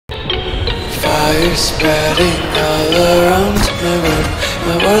fire spreading all around my room.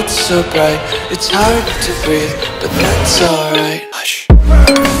 My world's so bright, it's hard to breathe, but that's alright. Hush.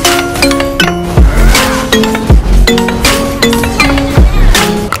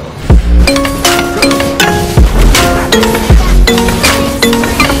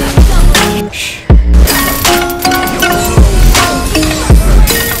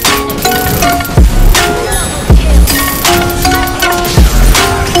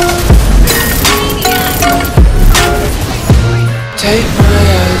 Take my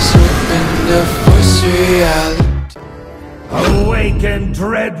eyes open to force reality. Awaken,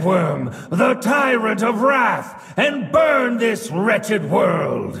 Dreadworm, the tyrant of wrath, and burn this wretched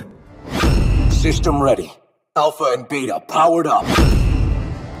world! System ready. Alpha and Beta powered up.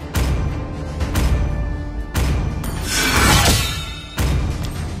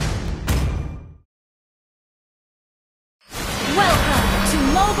 Welcome to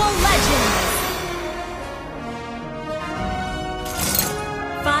Mobile Legends!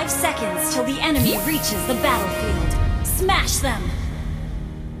 5 seconds till the enemy reaches the battlefield. Smash them!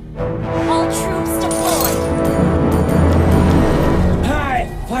 All troops deployed!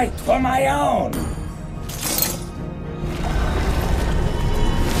 I fight for my own!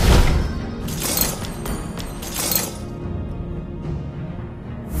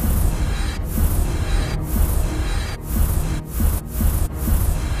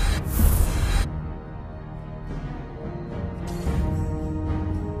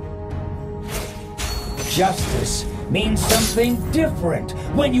 Justice means something different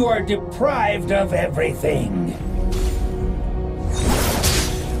when you are deprived of everything.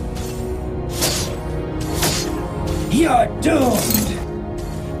 You're doomed!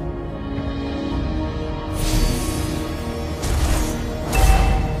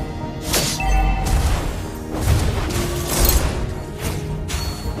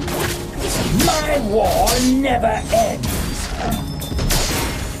 My war never ends!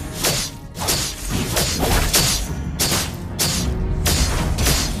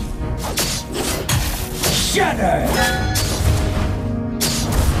 Shudder!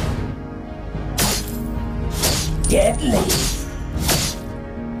 Deadly!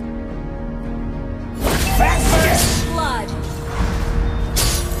 Faster! Blood!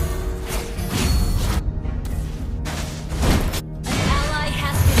 An ally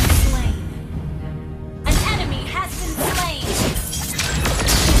has been slain. An enemy has been slain.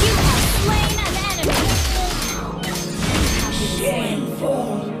 You have slain an enemy. You have been Shameful!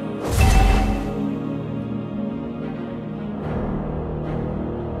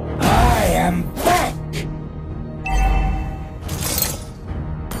 I am back!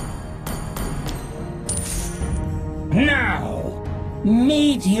 Now,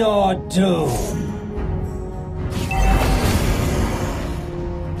 meet your doom!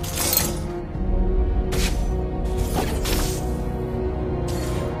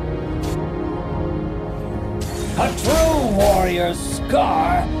 A true warrior's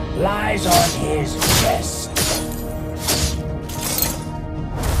scar lies on his chest.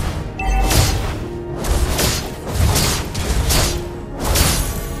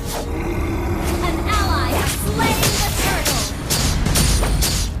 An ally has slain the turtle.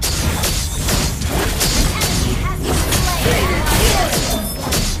 An enemy has been slain.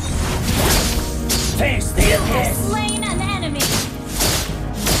 Face the You have abyss! slain an enemy.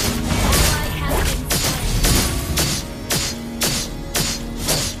 An ally has been slain.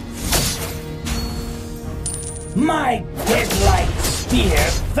 My deadlight spear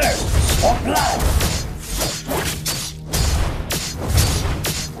thirsts for blood!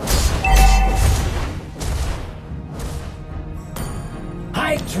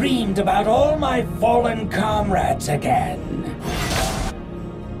 I dreamed about all my fallen comrades again.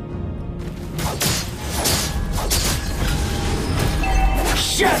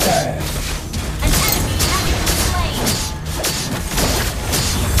 Shudder! An enemy has been slain.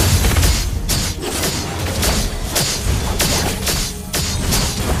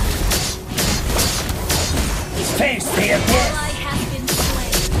 Face the An abyss! ally has been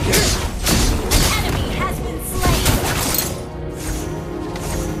slain. An enemy has been slain.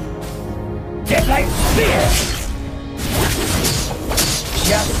 Deadlight spear!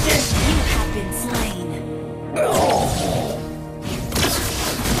 Justice! You have been slain. Oh.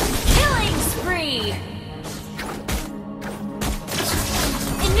 Killing spree.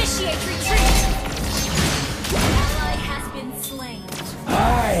 Initiate retreat. An ally has been slain.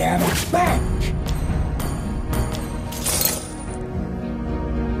 I am back!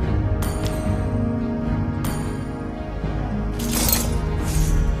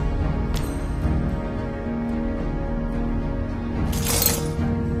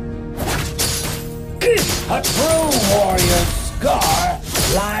 A true warrior's scar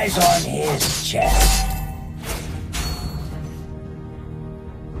lies on his chest.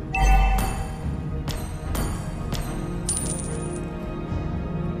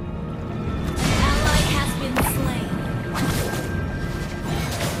 Ally has been slain.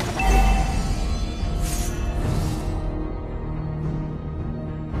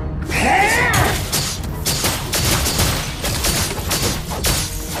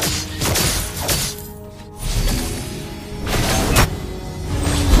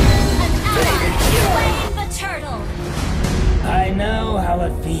 I know how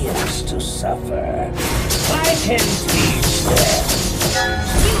it feels to suffer. I can teach them.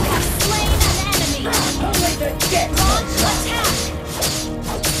 You have slain an enemy. Only the dead Launch attack.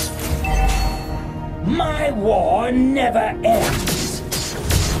 My war never ends.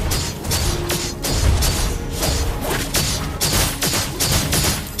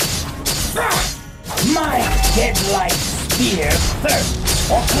 My deadlight spear thirsts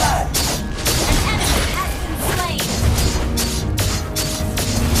for blood. An enemy has been slain.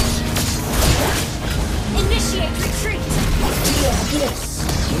 Initiate retreat. The abyss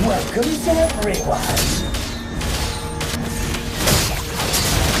welcomes everyone.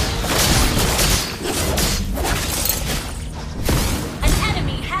 An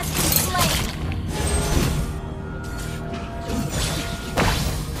enemy has been slain.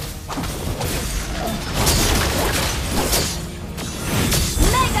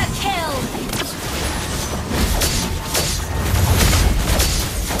 Mega kill.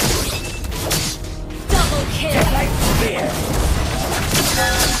 Double kill. Deadlight spear.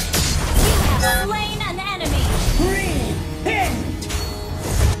 You have slain an enemy. Repent.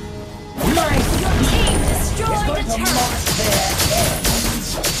 My Your team is destroyed going the to turret. mark their ends.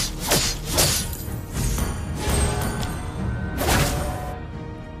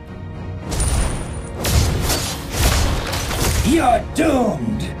 You're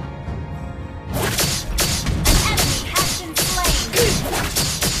doomed. An enemy has been slain.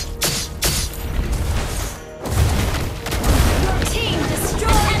 Your team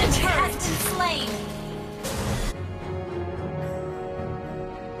destroyed a turret. Has been slain.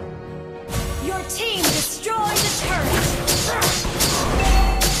 Your team destroyed a turret.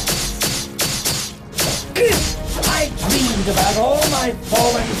 I dreamed about all my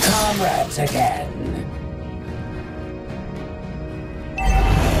fallen comrades again.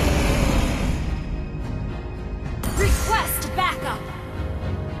 Request backup.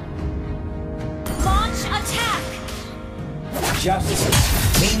 Launch attack. Justice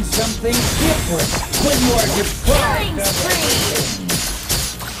means something different when you are deprived Killing of spree.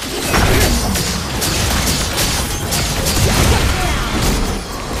 everything.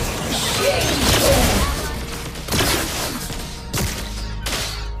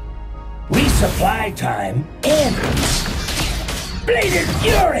 Resupply time ends. Bladed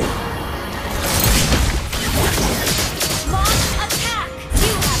Fury! Launch attack.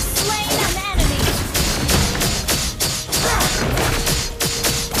 You have slain an enemy.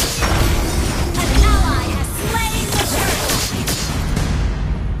 An ally has slain the turtle.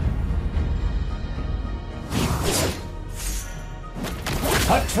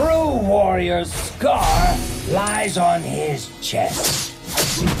 A true warrior's scar lies on his chest.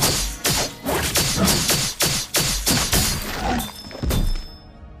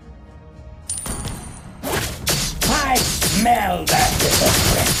 I smell that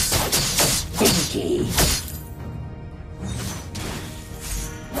difference. Stinky.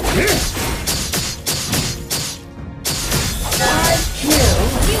 I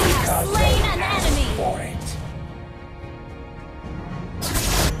killed You have because slain they an asked enemy. for it.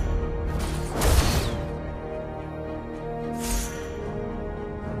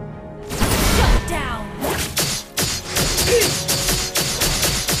 Shut down.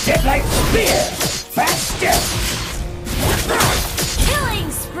 Deadlight spear! Faster!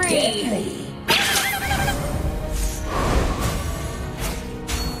 Killing spree. Deadly!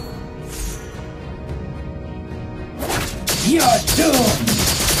 You're doomed!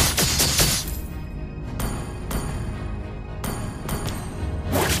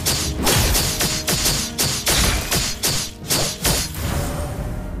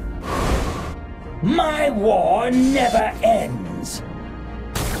 My war never ends!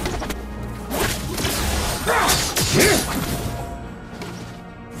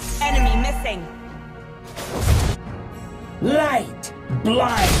 Enemy missing. Light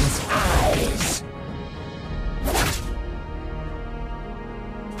blinds eyes!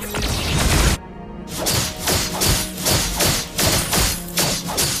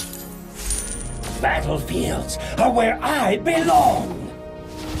 Battlefields are where I belong!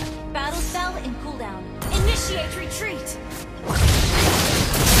 Battle spell in cooldown. Initiate retreat!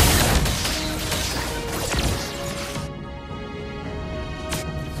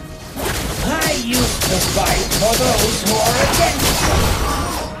 I used to fight for those who are against me.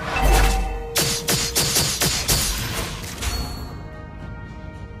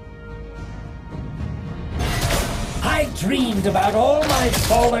 I dreamed about all my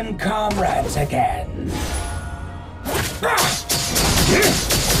fallen comrades again.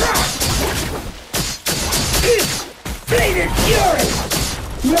 Bladed fury!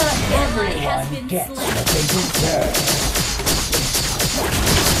 Not everyone gets what they deserve.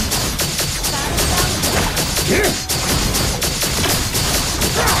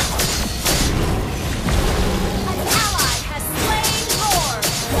 An ally has slain Lord!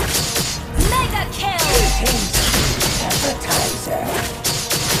 Mega kill! Tasty appetizer.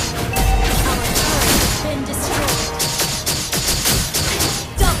 Our turret has been destroyed.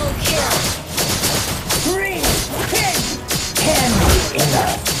 Double kill! Green pin can be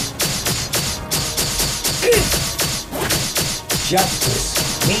enough. Justice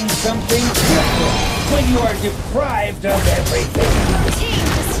means something different when you are deprived of everything. Team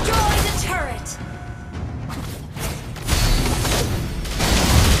destroy the turret!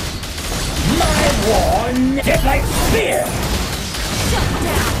 My war deadlight spear. Shut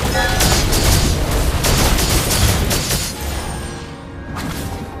down!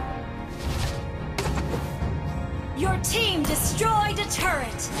 Your team destroyed a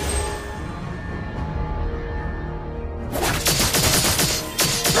turret!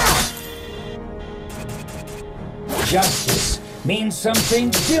 Justice means something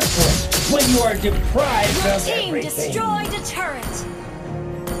different when you are deprived Your of team everything. destroyed a turret!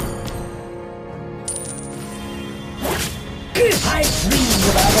 I dreamed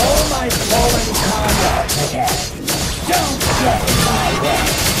about all my fallen comrades again. Don't get in my way.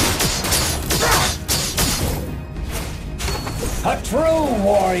 A true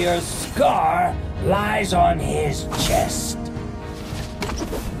warrior's scar lies on his chest.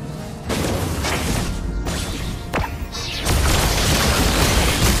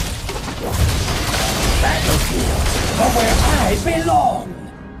 Battlefield are where I belong.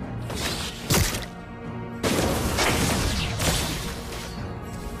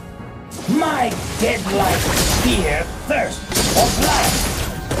 My deadlight spear thirsts for blood.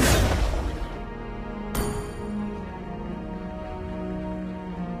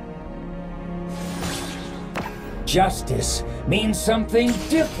 Justice means something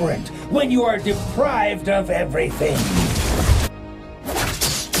different when you are deprived of everything.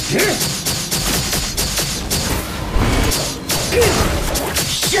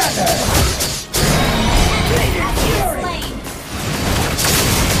 Shudder! Bladed fury! Slain!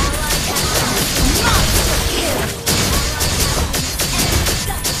 Monster kill!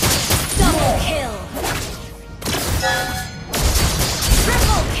 Double kill!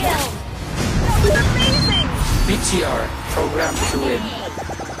 Triple kill! That was amazing! BTR programmed to win.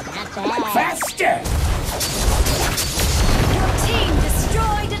 Not bad. Faster! Your team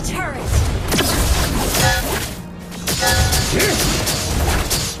destroyed a turret!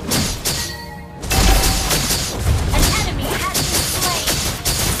 An enemy has been slain!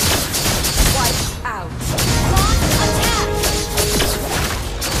 Wiped out! Launch attack!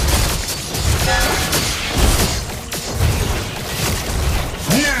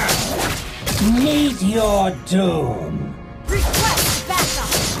 Now, meet your doom. Request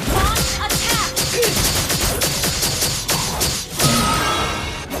backup! Launch attack!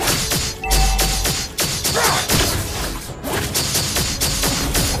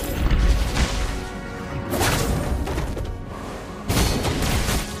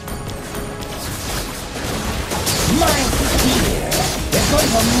 My spear is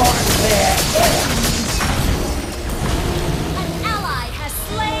going to mark their ends. An ally has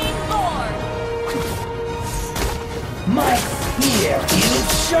slain Lord! My spear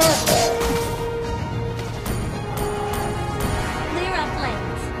feels sharper. Clear up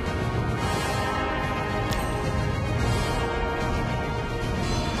lanes.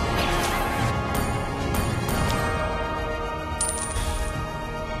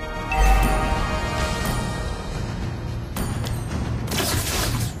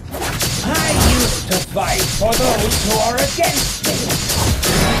 I used to fight for those who are against me.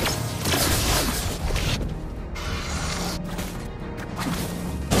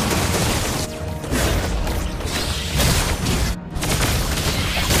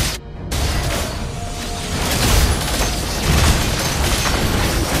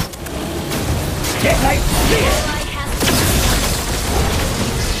 Deadlight spear! Ally has been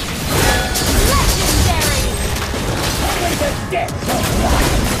legendary! Only the death of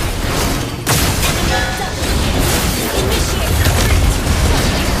life. Double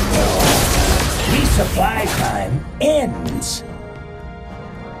my time ends.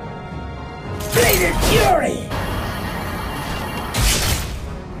 Bladed Fury!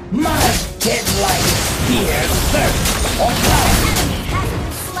 My dead-like spear thirsts for power! Enemy has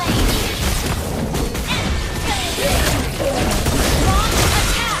been slain. Launch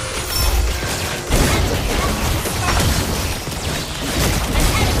attack. An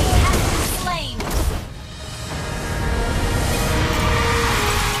enemy has been slain.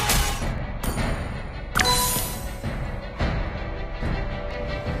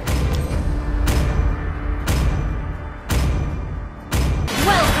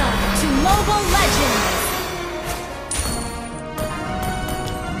 Welcome to Mobile Legends!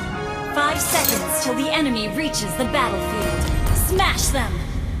 5 seconds till the enemy reaches the battlefield. Smash them!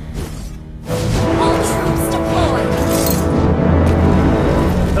 All troops deployed!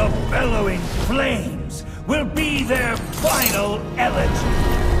 The bellowing flames will be their final elegy.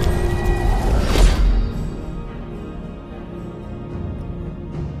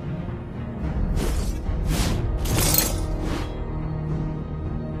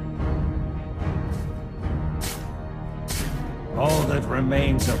 All that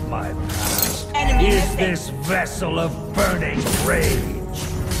remains of my past is this vessel of burning rage.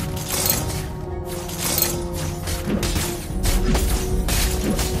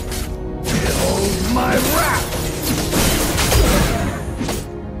 Behold my wrath!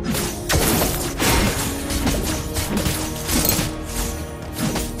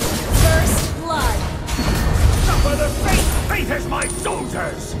 First blood! Suffer the fate as my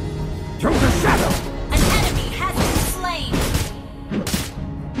soldiers! Through the shadow! An enemy has been slain!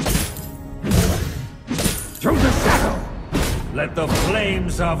 Through the shadow! Let the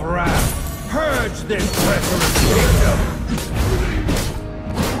flames of wrath purge this treacherous kingdom!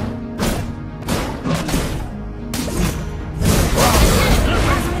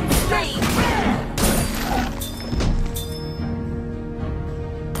 Slain!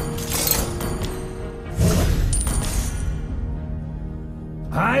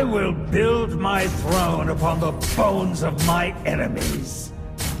 I will build my throne upon the bones of my enemies.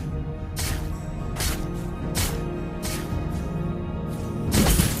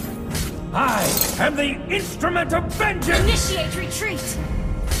 I am the instrument of vengeance! Initiate retreat!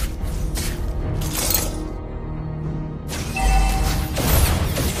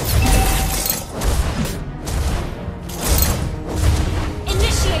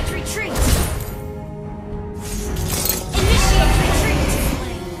 Initiate retreat! Initiate retreat!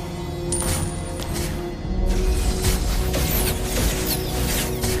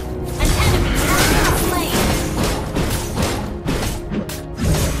 An enemy has been slain!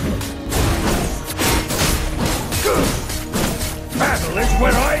 Battle is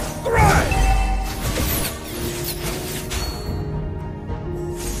where I thrive!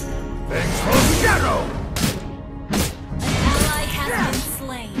 Vengeful shadow! Ally has been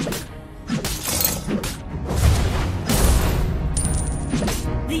slain.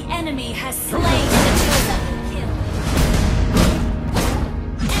 The enemy has slain the chosen. Kill.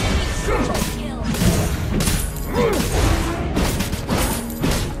 Enemy triple kill.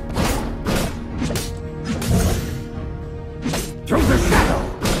 Through the shadow!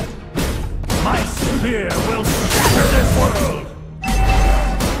 My spear will shatter this world!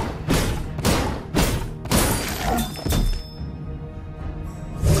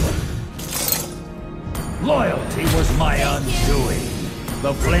 Loyalty was my undoing.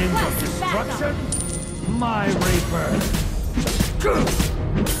 The flames of destruction, my rebirth.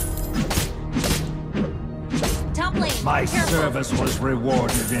 Top lane. My careful. service was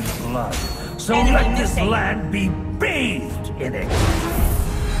rewarded in blood, so let this land be bathed in it.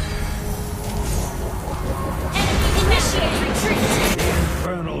 Enemy initiate retreat. The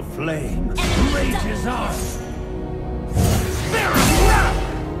infernal flame Enemy rages double on. kill. Spear of wrath!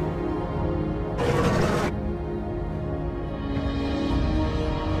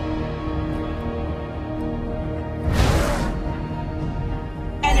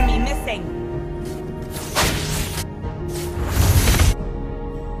 Enemy missing.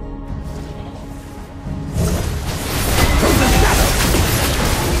 Through the shadow!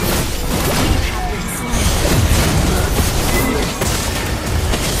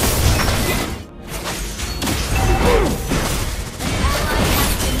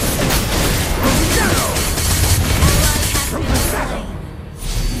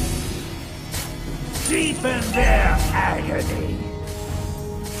 Deepen their agony.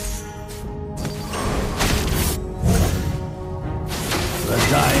 The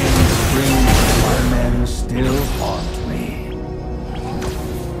dying screams of my men still haunt me.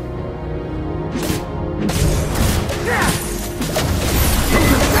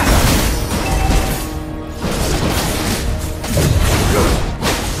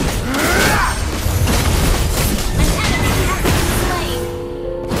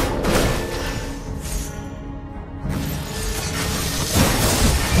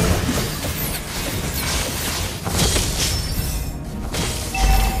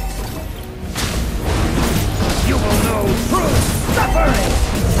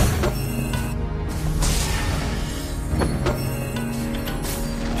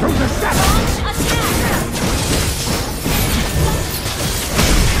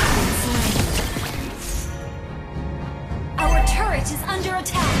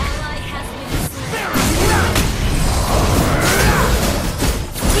 ally has been slain.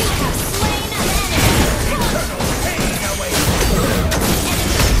 You have slain an enemy.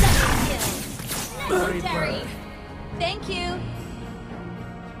 Enemy double kill. Legendary. Thank you.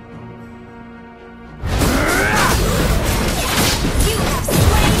 You have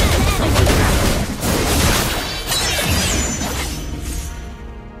slain an enemy.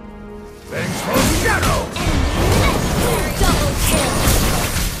 Thanks for shadow! Double kill.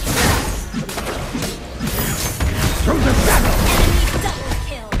 To the shadow! Enemy double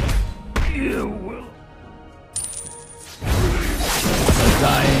kill. You will. The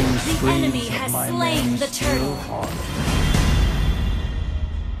dying The screams enemy of has my slain name the still turtle. haunt me.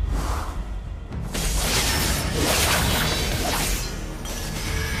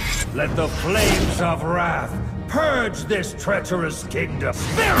 Let the flames of wrath purge this treacherous kingdom.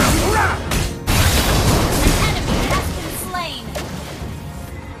 Spirit of wrath! An enemy has been slain.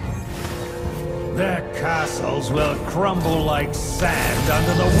 Their castles will crumble like sand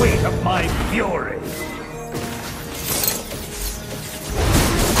under the weight of my fury.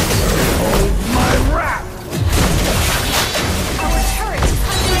 Behold my wrath! Our turret is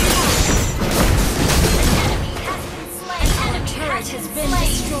under attack. An enemy has been slain. An enemy turret has been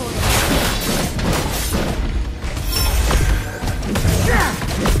destroyed.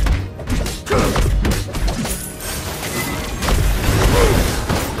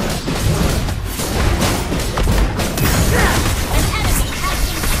 An enemy has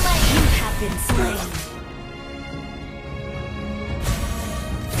been slain. You have been slain.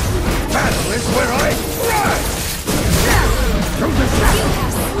 Battle is where I thrive! To the You shadow!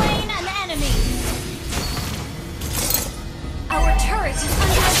 have slain an enemy. Our turret is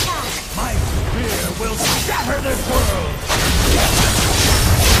under attack. My spear will shatter this world!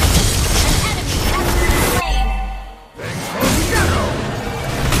 An enemy has been slain. Thanks for shadow!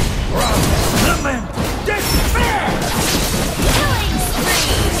 Wrath, lament, despair! Killing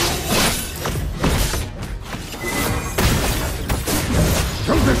spree.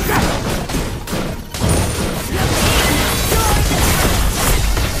 To the shadow!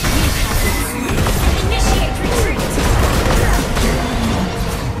 Initiate retreat.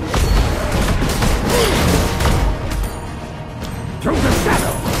 To the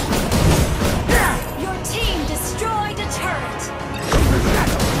shadow! Your team destroyed a turret. To the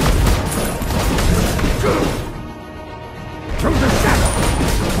shadow! To the shadow!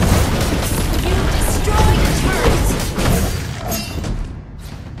 You destroyed a turret.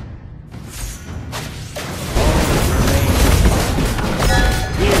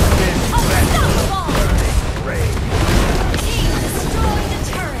 Is this Unstoppable. rain? Team destroyed a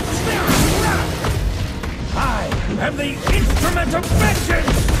turret. I am the instrument of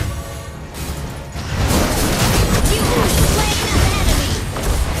vengeance! You have slain an enemy.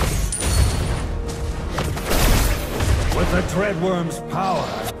 With the Dreadworm's power,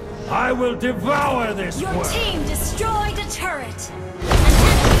 I will devour this Your world! team destroyed a turret. An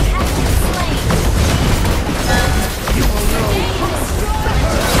enemy has been slain. You will know